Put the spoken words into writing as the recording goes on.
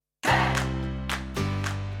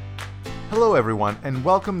Hello, everyone, and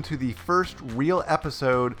welcome to the first real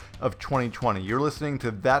episode of 2020. You're listening to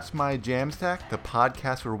That's My Jamstack, the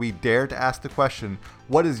podcast where we dare to ask the question,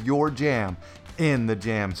 what is your jam in the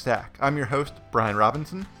Jamstack? I'm your host, Brian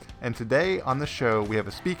Robinson, and today on the show we have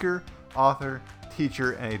a speaker, author,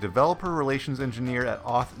 teacher, and a developer relations engineer at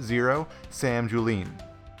Auth0, Sam Julien.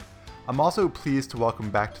 I'm also pleased to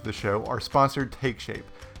welcome back to the show our sponsor, TakeShape.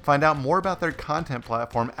 Find out more about their content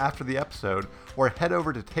platform after the episode, or head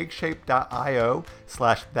over to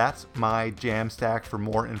takeshape.io/that'smyjamstack for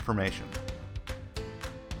more information.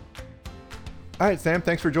 All right, Sam,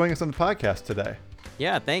 thanks for joining us on the podcast today.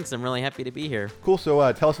 Yeah, thanks. I'm really happy to be here. Cool.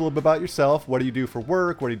 So tell us a little bit about yourself. What do you do for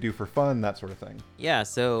work? What do you do for fun? That sort of thing. Yeah,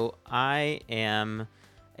 so I am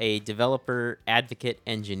a developer advocate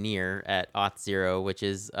engineer at Auth0, which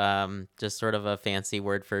is just sort of a fancy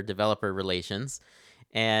word for developer relations.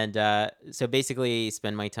 And so basically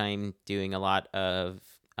spend my time doing a lot of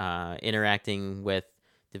interacting with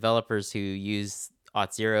developers who use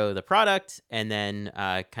Auth0, the product, and then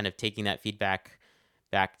kind of taking that feedback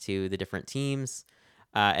back to the different teams.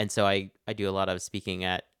 And so I do a lot of speaking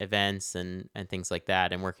at events and things like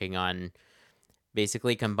that, and working on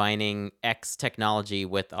basically combining X technology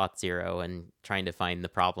with Auth0 and trying to find the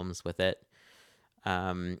problems with it.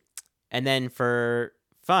 And then for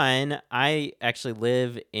fun, I actually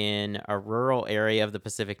live in a rural area of the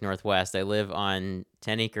Pacific Northwest. I live on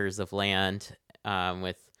 10 acres of land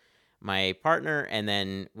with my partner, and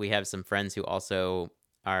then we have some friends who also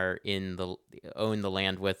are own the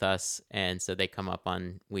land with us, and so they come up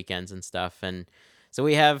on weekends and stuff. And so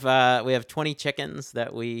we have 20 chickens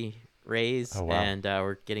that we raise. Oh, wow. And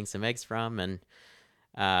we're getting some eggs from, and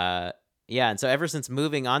yeah, and so ever since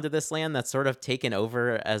moving onto this land, that's sort of taken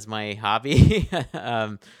over as my hobby.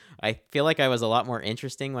 I feel like I was a lot more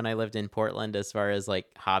interesting when I lived in Portland as far as like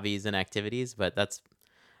hobbies and activities, but that's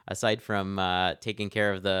aside from taking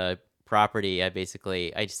care of the property. I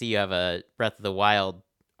see you have a Breath of the Wild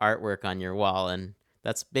artwork on your wall, and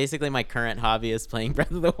that's basically my current hobby is playing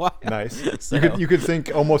Breath of the Wild. Nice. So, you could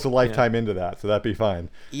sink almost a lifetime into that, so that'd be fine.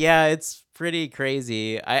 Yeah, it's pretty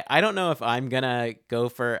crazy. I don't know if I'm gonna go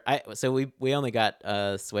for so we only got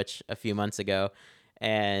a Switch a few months ago,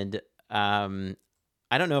 and I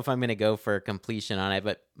don't know if I'm gonna go for completion on it,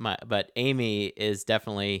 but Amy is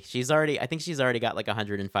definitely I think she's already got like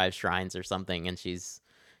 105 shrines or something, and she's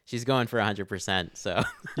going for 100%. So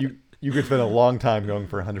you could spend a long time going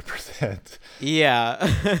for 100%. Yeah.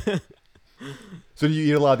 So do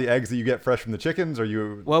you eat a lot of the eggs that you get fresh from the chickens, or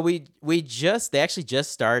you? Well, they actually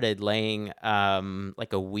just started laying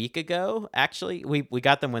like a week ago. Actually, we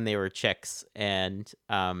got them when they were chicks, and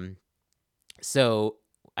so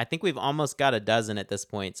I think we've almost got a dozen at this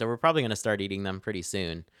point. So we're probably going to start eating them pretty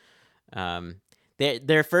soon.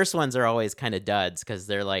 Their first ones are always kind of duds because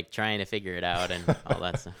they're like trying to figure it out and all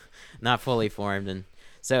that stuff, not fully formed, and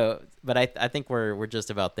so. But I think we're just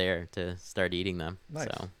about there to start eating them. Nice.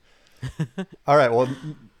 So. All right. Well,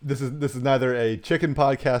 this is neither a chicken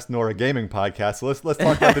podcast nor a gaming podcast. So let's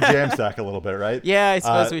talk about the Jamstack a little bit, right? Yeah, I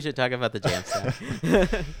suppose we should talk about the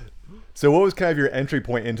Jamstack. So what was kind of your entry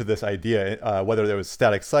point into this idea? Whether there was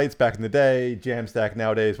static sites back in the day, Jamstack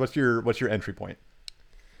nowadays, what's your entry point?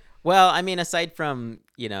 Well, I mean, aside from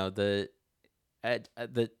the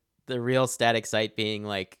real static site being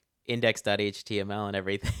like index.html and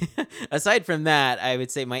everything, aside from that, I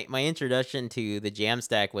would say my introduction to the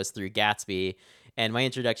Jamstack was through Gatsby, and my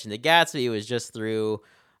introduction to Gatsby was just through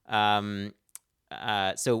so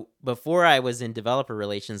before I was in developer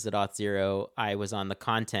relations at Auth0, I was on the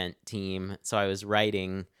content team, so I was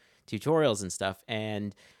writing tutorials and stuff,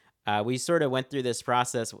 and we sort of went through this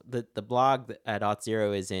process. The blog at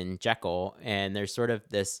Auth0 is in Jekyll, and there's sort of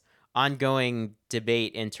this ongoing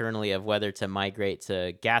debate internally of whether to migrate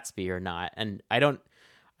to Gatsby or not. And I don't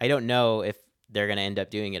know if they're going to end up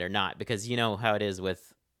doing it or not, because you know how it is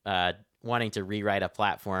with wanting to rewrite a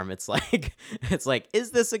platform. It's like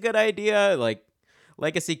is this a good idea? Like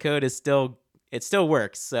legacy code is still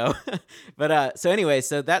works. So but so anyway,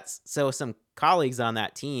 so some colleagues on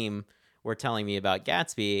that team were telling me about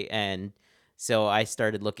Gatsby, and so I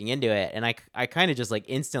started looking into it, and I kind of just like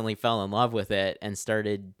instantly fell in love with it and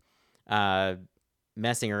started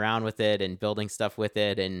messing around with it and building stuff with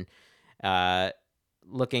it, and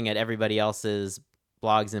looking at everybody else's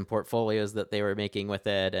blogs and portfolios that they were making with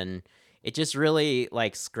it, and it just really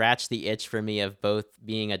like scratched the itch for me of both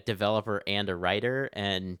being a developer and a writer,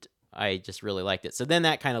 and I just really liked it. So then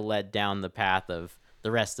that kind of led down the path of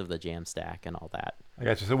the rest of the Jamstack and all that. I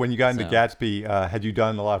got you. So when you got into Gatsby, had you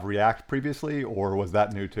done a lot of React previously, or was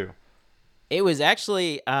that new too? It was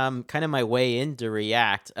actually kind of my way into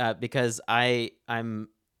React because I'm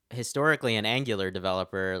historically an Angular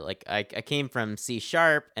developer. Like I came from C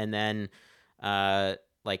Sharp, and then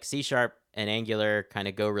like C Sharp and Angular kind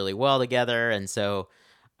of go really well together, and so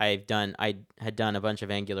I had done a bunch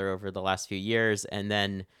of Angular over the last few years, and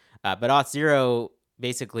then but Auth0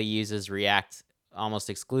 basically uses React almost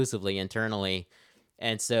exclusively internally,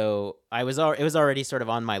 and so it was already sort of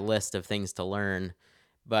on my list of things to learn,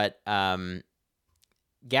 but Gatsby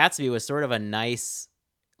was sort of a nice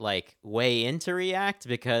like way into React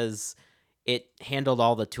because it handled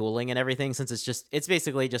all the tooling and everything, since it's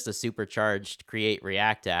basically just a supercharged Create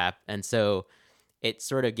React app. And so it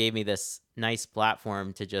sort of gave me this nice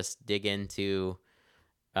platform to just dig into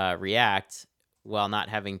React while not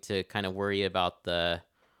having to kind of worry about the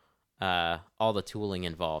all the tooling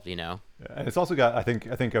involved, you know. And it's also got, I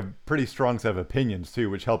think, a pretty strong set of opinions too,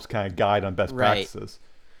 which helps kind of guide on best Right. practices.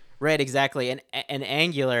 Right, exactly. And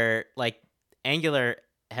Angular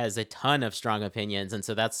has a ton of strong opinions, and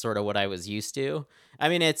so that's sort of what I was used to. I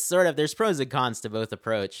mean, it's sort of, there's pros and cons to both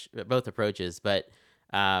approaches, but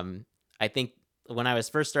I think when I was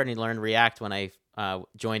first starting to learn React, when I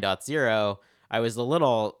joined Auth0, I was a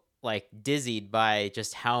little like dizzied by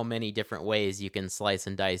just how many different ways you can slice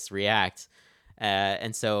and dice React,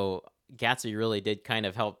 and so Gatsby really did kind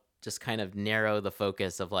of help just kind of narrow the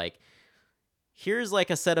focus of like, here's like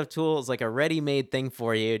a set of tools, like a ready-made thing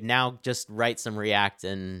for you. Now just write some React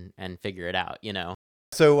and figure it out, you know?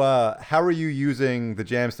 So how are you using the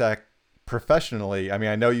Jamstack professionally? I mean,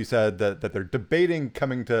 I know you said that they're debating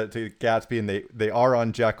coming to Gatsby, and they are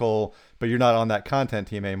on Jekyll, but you're not on that content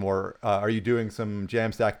team anymore. Are you doing some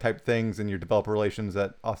Jamstack type things in your developer relations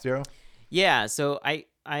at Auth0? Yeah, so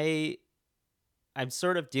I'm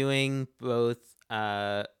sort of doing both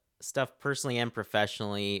stuff personally and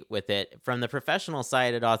professionally with it. From the professional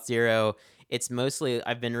side at Auth0, it's mostly,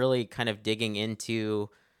 I've been really kind of digging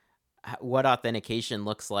into what authentication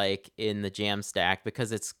looks like in the Jamstack,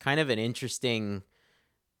 because it's kind of an interesting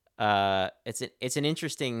it's an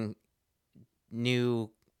interesting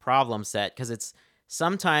new problem set, because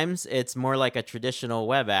sometimes it's more like a traditional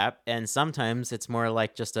web app, and sometimes it's more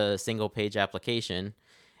like just a single page application,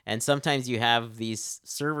 and sometimes you have these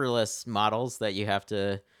serverless models that you have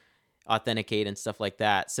to authenticate and stuff like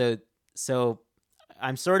that. So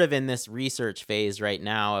I'm sort of in this research phase right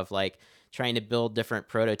now of like trying to build different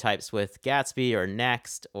prototypes with Gatsby or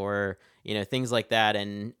Next, or things like that,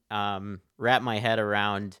 and wrap my head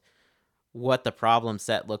around what the problem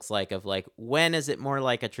set looks like, of like, when is it more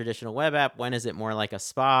like a traditional web app, when is it more like a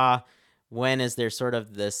spa, when is there sort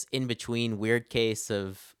of this in between weird case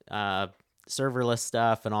of serverless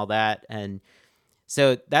stuff and all that. And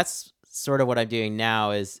so that's sort of what I'm doing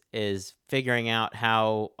now, is figuring out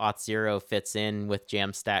how Auth0 fits in with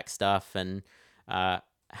Jamstack stuff, and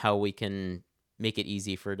how we can make it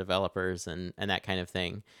easy for developers and that kind of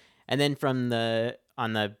thing. And then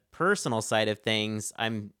on the personal side of things,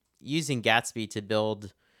 I'm using Gatsby to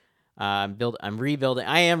build. I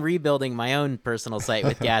am rebuilding my own personal site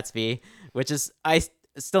with Gatsby, which is, I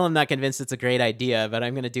still am not convinced it's a great idea, but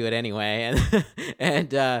I'm going to do it anyway. And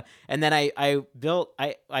then I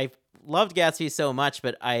loved Gatsby so much,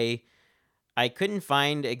 but I couldn't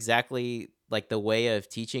find exactly like the way of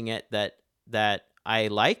teaching it that I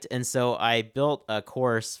liked, and so I built a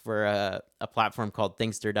course for a platform called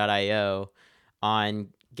Thingster.io on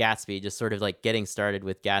Gatsby, just sort of like getting started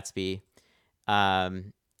with Gatsby.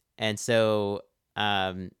 And so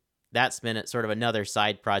that's been sort of another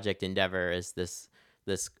side project endeavor, is this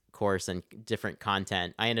course and different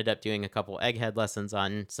content. I ended up doing a couple Egghead lessons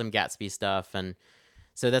on some Gatsby stuff, and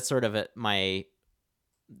so that's sort of my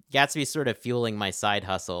Gatsby sort of fueling my side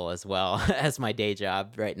hustle as well as my day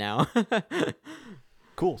job right now.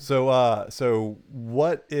 Cool. So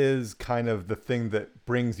what is kind of the thing that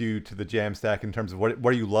brings you to the Jamstack in terms of what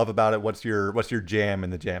do you love about it? What's your jam in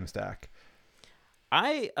the Jamstack?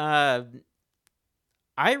 I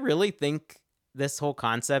really think this whole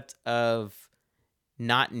concept of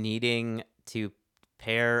not needing to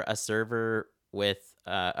pair a server with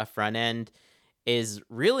a front end is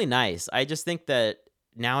really nice. I just think that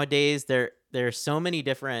nowadays there's so many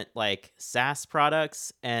different like SaaS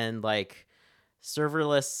products and like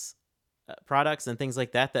serverless products and things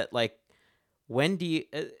like that like, when do you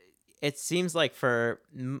it seems like for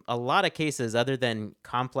a lot of cases, other than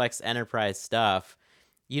complex enterprise stuff,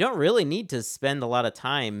 you don't really need to spend a lot of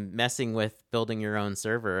time messing with building your own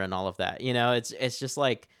server and all of that. It's just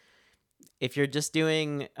like, if you're just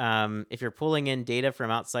doing if you're pulling in data from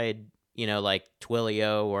outside, like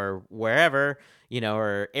Twilio or wherever,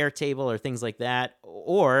 or Airtable or things like that,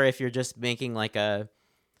 or if you're just making like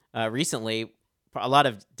recently a lot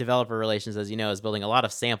of developer relations, as you know, is building a lot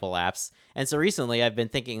of sample apps. And so recently I've been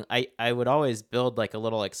thinking I would always build like a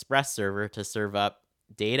little Express server to serve up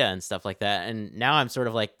data and stuff like that. And now I'm sort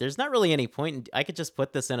of like, there's not really any point I could just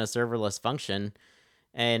put this in a serverless function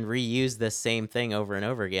and reuse this same thing over and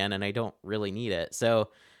over again, and I don't really need it. So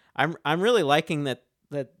I'm really liking that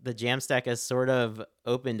the Jamstack has sort of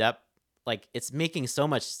opened up, like it's making so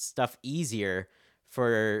much stuff easier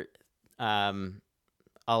for a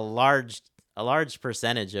large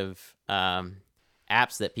percentage of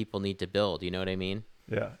apps that people need to build. You know what I mean?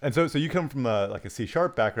 Yeah. And so you come from like a C#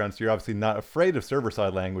 background, so you're obviously not afraid of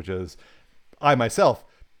server-side languages. I myself,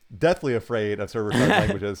 deathly afraid of server-side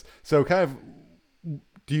languages. So kind of,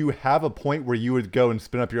 do you have a point where you would go and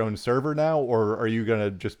spin up your own server now, or are you going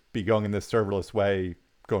to just be going in this serverless way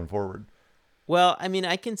going forward? Well, I mean,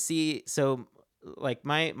 I can see, so like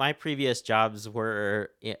my previous jobs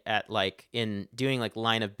were at like in doing like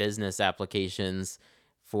line of business applications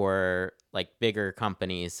for like bigger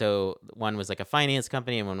companies. So one was like a finance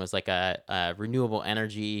company and one was like a renewable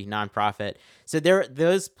energy nonprofit. So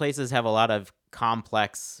those places have a lot of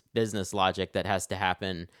complex business logic that has to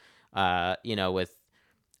happen, with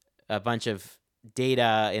a bunch of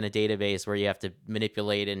data in a database where you have to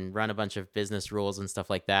manipulate and run a bunch of business rules and stuff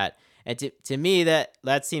like that. And to me,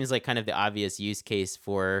 that seems like kind of the obvious use case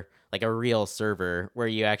for like a real server where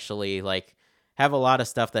you actually like have a lot of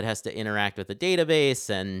stuff that has to interact with the database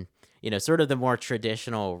and, sort of the more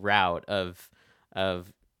traditional route of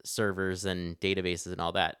servers and databases and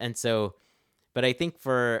all that. And so, but I think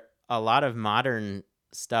for a lot of modern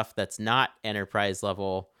stuff that's not enterprise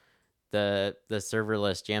level, the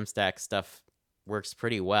serverless Jamstack stuff works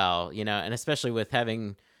pretty well, and especially with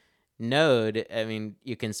having Node, I mean,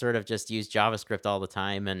 you can sort of just use JavaScript all the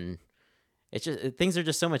time, and it's just things are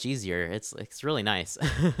just so much easier. It's really nice.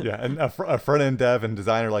 Yeah, and a front end dev and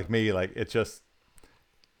designer like me, like it just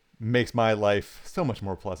makes my life so much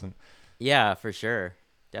more pleasant. Yeah, for sure,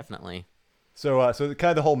 definitely. So kind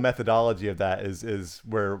of the whole methodology of that is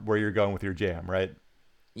where you're going with your jam, right?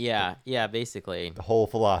 Yeah, basically. The whole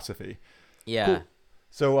philosophy. Yeah. Cool.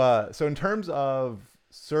 So in terms of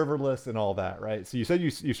serverless and all that, right? So you said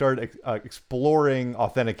you started exploring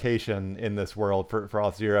authentication in this world for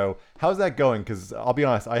Auth0. How's that going? Because I'll be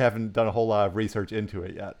honest, I haven't done a whole lot of research into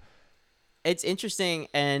it yet. It's interesting,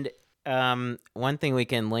 and one thing we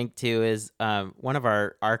can link to is one of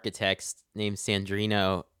our architects named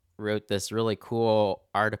Sandrino wrote this really cool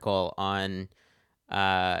article on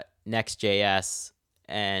Next.js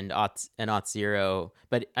and Auth0.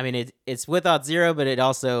 But I mean, it's with Auth0, but it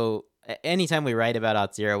also, anytime we write about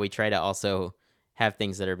Auth0, we try to also have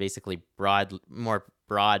things that are basically more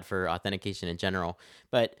broad for authentication in general.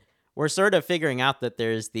 But we're sort of figuring out that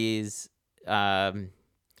there's these,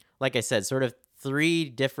 like I said, sort of 3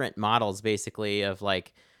 different models basically of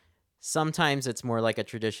like, sometimes it's more like a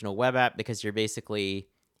traditional web app because you're basically,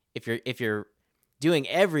 if you're doing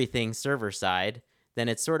everything server side, then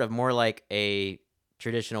it's sort of more like a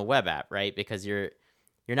traditional web app, right? Because you're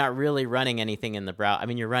not really running anything in the browser. I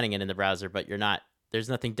mean, you're running it in the browser, but there's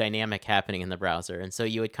nothing dynamic happening in the browser. And so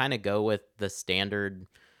you would kind of go with the standard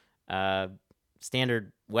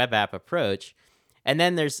web app approach. And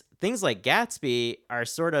then there's things like Gatsby are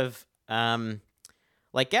sort of,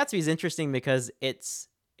 like Gatsby is interesting because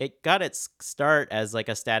it got its start as like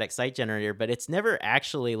a static site generator, but it's never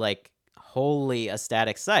actually like wholly a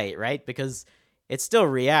static site, right? Because it's still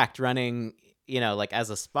React running, like as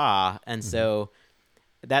a SPA. And so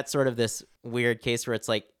that's sort of this weird case where it's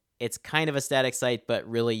like, it's kind of a static site, but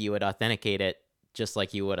really you would authenticate it just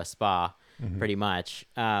like you would a SPA pretty much.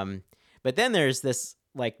 But then there's this,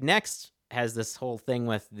 like Next has this whole thing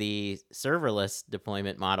with the serverless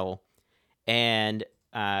deployment model. And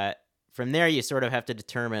from there, you sort of have to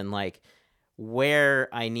determine like where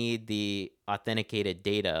I need the authenticated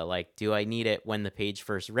data. Like, do I need it when the page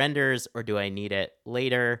first renders or do I need it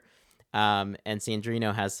later? And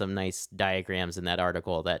Sandrino has some nice diagrams in that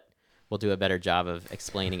article that will do a better job of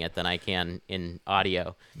explaining it than I can in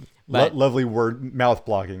audio. But lovely word mouth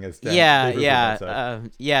blocking is yeah.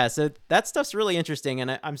 So that stuff's really interesting,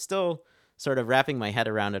 and I'm still sort of wrapping my head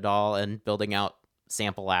around it all and building out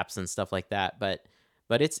sample apps and stuff like that. But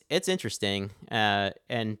it's interesting,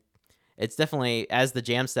 and it's definitely, as the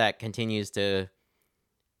Jamstack continues to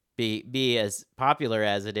be as popular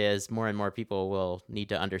as it is, more and more people will need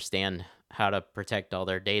to understand how to protect all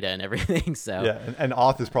their data and everything. So yeah, and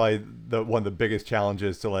Auth is probably one of the biggest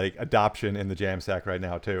challenges to like adoption in the Jamstack right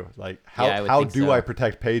now too. Like how do I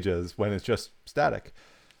protect pages when it's just static?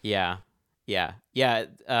 Yeah.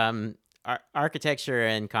 architecture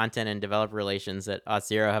and content and developer relations at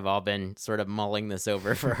Auth0 have all been sort of mulling this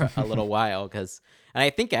over for a little while, and I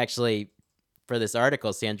think actually for this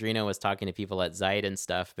article, Sandrino was talking to people at Zeit and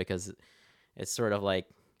stuff, because it's sort of like,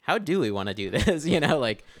 how do we want to do this?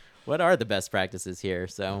 Like, what are the best practices here?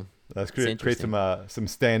 So let's create some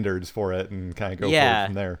standards for it and kind of go forward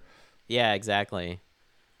from there. Yeah, exactly.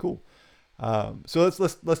 Cool. So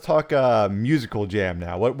let's talk musical jam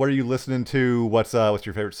now. What are you listening to? What's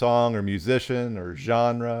your favorite song or musician or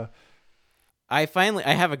genre? I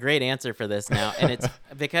have a great answer for this now, and it's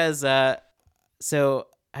because so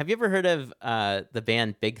have you ever heard of the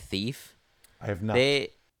band Big Thief? I have not.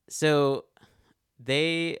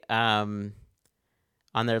 They on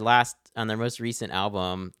their most recent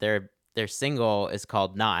album, their single is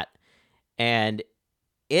called Not, and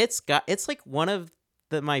it's like one of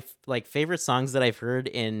my like favorite songs that I've heard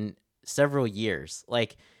in several years.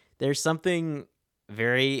 Like, there's something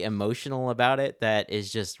very emotional about it that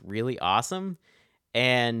is just really awesome,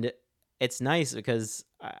 and it's nice because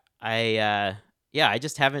I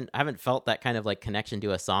just haven't felt that kind of like connection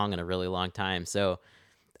to a song in a really long time. So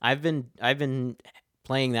I've been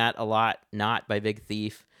playing that a lot. Not by Big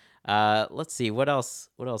Thief. Let's see, what else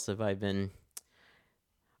have I been?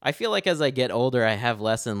 I feel like as I get older, I have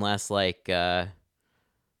less and less like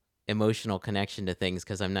emotional connection to things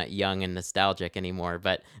because I'm not young and nostalgic anymore.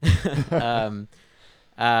 But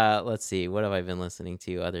let's see, what have I been listening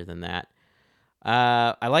to other than that?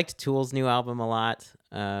 I liked Tool's new album a lot.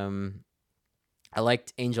 I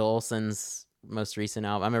liked Angel Olsen's most recent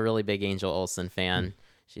album. I'm a really big Angel Olsen fan.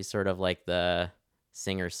 She's sort of like the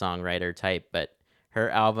singer-songwriter type, but her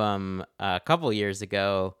album a couple years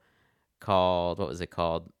ago called, what was it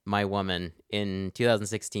called? My Woman, in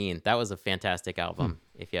 2016. That was a fantastic album,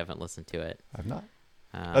 if you haven't listened to it. I've not.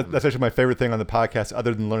 That's actually my favorite thing on the podcast,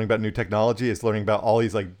 other than learning about new technology, is learning about all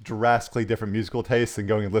these like drastically different musical tastes and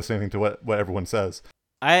going and listening to what everyone says.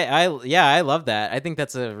 I love that. I think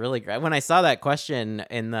that's a really great. When I saw that question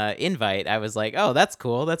in the invite, I was like, oh, that's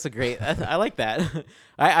cool. That's a great. I like that.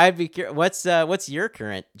 I'd be curious. What's your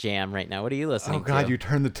current jam right now? What are you listening to? Oh God, you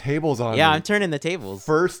turned the tables on. Yeah, me. I'm turning the tables.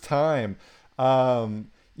 First time.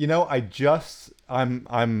 I'm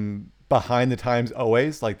behind the times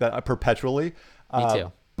always, like that, perpetually. Me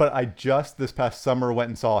too. But I just this past summer went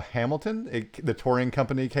and saw Hamilton. The touring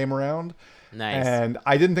company came around. Nice. And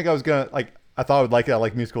I didn't think I was gonna like. I thought I would like it. I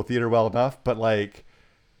like musical theater well enough, but like,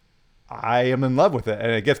 I am in love with it,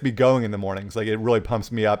 and it gets me going in the mornings. Like, it really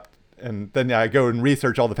pumps me up. And then I go and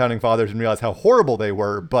research all the founding fathers and realize how horrible they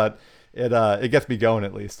were, but it gets me going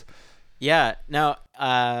at least. Yeah. Now,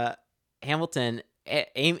 Hamilton.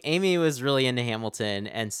 Amy was really into Hamilton,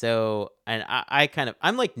 and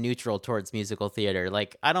I'm like neutral towards musical theater.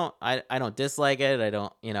 Like, I don't dislike it. I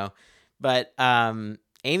don't, but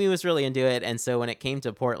Amy was really into it, and so when it came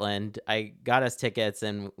to Portland, I got us tickets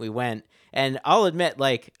and we went. And I'll admit,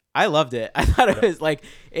 like, I loved it. I thought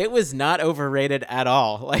it was not overrated at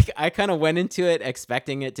all. Like, I kind of went into it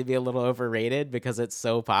expecting it to be a little overrated because it's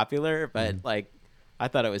so popular, but like, I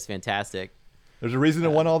thought it was fantastic. There's a reason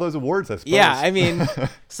it won all those awards, I suppose. Yeah, I mean,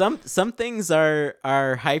 some things are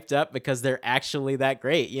hyped up because they're actually that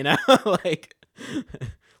great,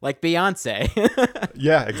 like Beyonce.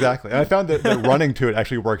 Yeah, exactly. And I found that running to it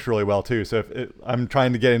actually works really well too. So if I'm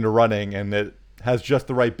trying to get into running, and it has just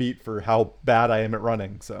the right beat for how bad I am at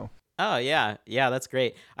running. So. Oh yeah, that's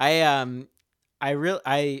great. I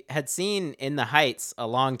had seen In the Heights a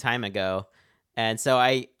long time ago, and so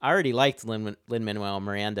I already liked Lin-Manuel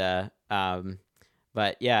Miranda.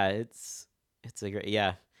 But yeah, it's a great,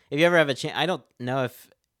 yeah. If you ever have a chance, I don't know if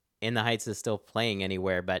In the Heights is still playing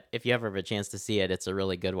anywhere, but if you ever have a chance to see it, it's a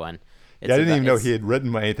really good one. I didn't even know he had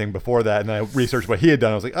written anything before that, and I researched what he had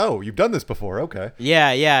done. I was like, oh, you've done this before, okay.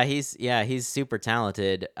 Yeah, he's super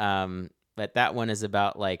talented. But that one is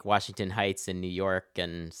about like Washington Heights in New York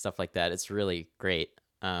and stuff like that. It's really great.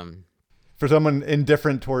 For someone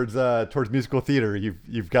indifferent towards musical theater,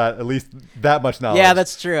 you've got at least that much knowledge. Yeah,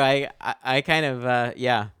 that's true. I kind of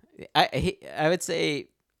I would say,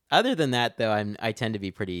 other than that though, I tend to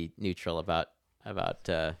be pretty neutral about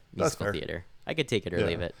musical theater. I could take it or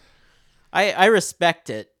leave it. I respect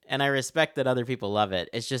it, and I respect that other people love it.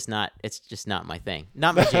 It's just not my thing.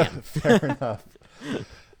 Not my jam. Fair enough.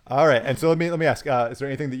 All right, and so let me ask: is there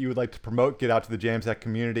anything that you would like to promote? Get out to the Jamstack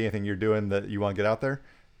community. Anything you're doing that you want to get out there?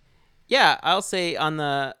 Yeah, I'll say on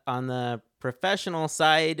the professional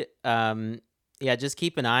side, just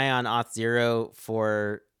keep an eye on Auth0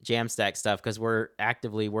 for Jamstack stuff, because we're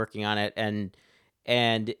actively working on it,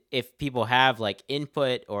 and if people have like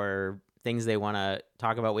input or things they want to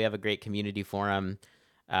talk about, we have a great community forum.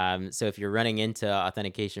 So if you're running into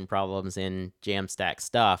authentication problems in Jamstack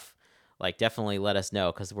stuff, like definitely let us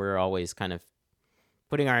know, because we're always kind of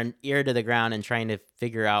putting our ear to the ground and trying to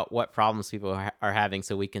figure out what problems people are having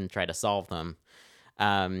so we can try to solve them.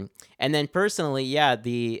 And then personally, yeah,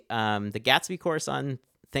 the Gatsby course on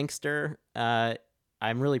Thinkster,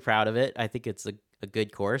 I'm really proud of it. I think it's a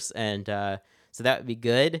good course, and so that would be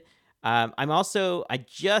good. I'm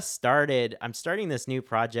starting this new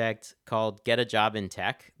project called Get a Job in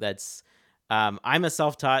Tech. I'm a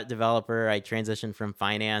self-taught developer. I transitioned from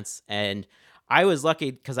finance, and I was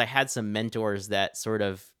lucky because I had some mentors that sort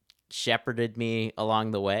of shepherded me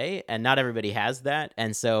along the way, and not everybody has that.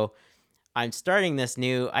 And so I'm starting this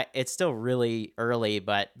it's still really early,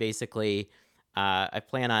 but basically, I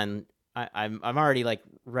plan on, I'm already like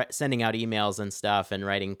sending out emails and stuff and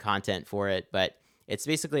writing content for it, but it's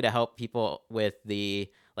basically to help people with the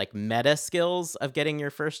like meta skills of getting your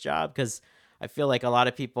first job. Cause I feel like a lot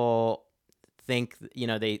of people think,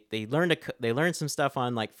 they learn some stuff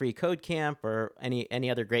on like Free Code Camp or any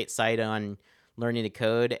other great site on learning to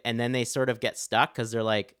code, and then they sort of get stuck because they're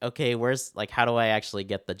like, okay, how do I actually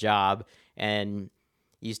get the job? And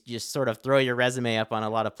you just sort of throw your resume up on a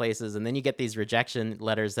lot of places, and then you get these rejection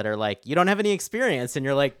letters that are like, you don't have any experience, and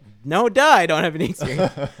you're like, no, duh, I don't have any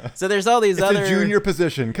experience. So there's all these it's a junior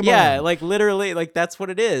position. Come on. Yeah, like literally, like that's what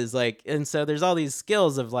it is. Like, and so there's all these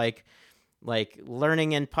skills of like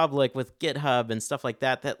learning in public with GitHub and stuff like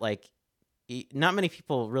that like not many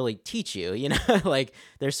people really teach you, like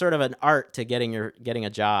there's sort of an art to getting a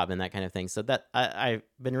job and that kind of thing. So that I've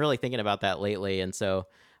been really thinking about that lately. And so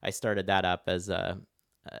I started that up as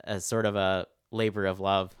sort of a labor of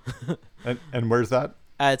love. and where's that?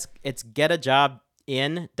 It's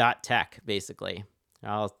getajobin.tech, basically.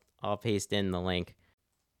 I'll paste in the link.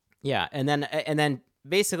 Yeah. And then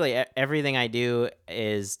basically everything I do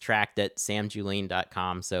is tracked at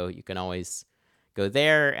samjulene.com. So you can always go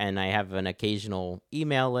there, and I have an occasional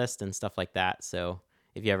email list and stuff like that. So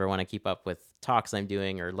if you ever want to keep up with talks I'm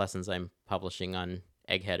doing or lessons I'm publishing on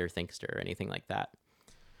Egghead or Thinkster or anything like that.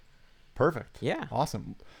 Perfect. Yeah.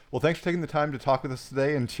 Awesome. Well, thanks for taking the time to talk with us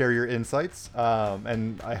today and share your insights.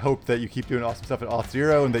 And I hope that you keep doing awesome stuff at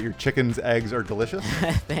Auth0 and that your chicken's eggs are delicious.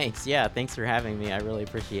 Thanks. Yeah. Thanks for having me. I really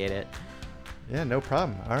appreciate it. Yeah, no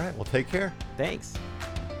problem. All right. Well, take care. Thanks.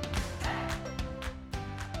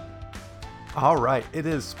 All right, it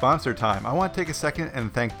is sponsor time. I want to take a second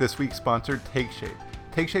and thank this week's sponsor, TakeShape.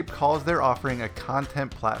 TakeShape calls their offering a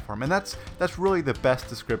content platform, and that's really the best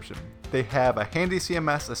description. They have a handy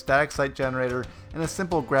CMS, a static site generator, and a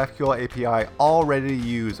simple GraphQL API all ready to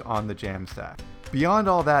use on the Jamstack. Beyond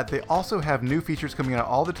all that, they also have new features coming out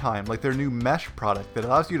all the time, like their new Mesh product that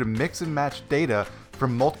allows you to mix and match data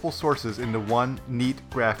from multiple sources into one neat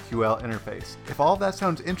GraphQL interface. If all of that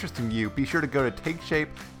sounds interesting to you, be sure to go to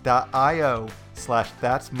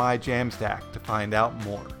takeshape.io/that'smyjamstack to find out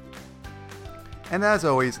more. And as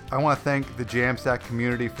always, I want to thank the Jamstack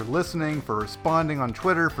community for listening, for responding on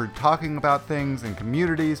Twitter, for talking about things in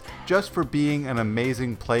communities, just for being an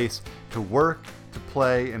amazing place to work, to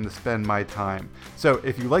play, and to spend my time. So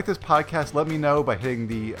if you like this podcast, let me know by hitting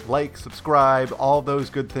the like, subscribe, all those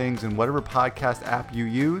good things in whatever podcast app you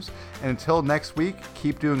use. And until next week,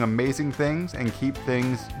 keep doing amazing things and keep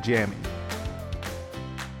things jammy.